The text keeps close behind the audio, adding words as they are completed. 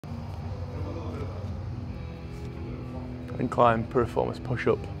Incline Piriformis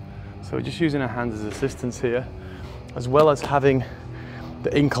push-up. So we're just using our hands as assistance here, as well as having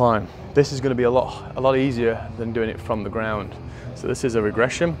the incline. This is going to be a lot easier than doing it from the ground. So this is a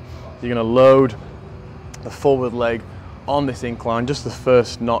regression. You're going to load the forward leg on this incline. Just the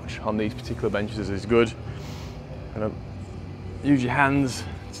first notch on these particular benches is good. And use your hands.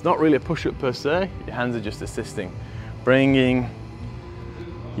 It's not really a push-up per se. Your hands are just assisting, bringing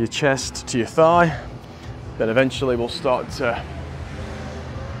your chest to your thigh. Then eventually we'll start to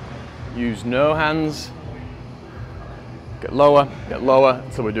use no hands. Get lower,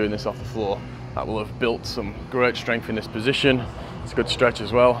 until we're doing this off the floor. That will have built some great strength in this position. It's a good stretch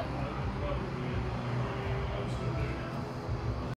as well.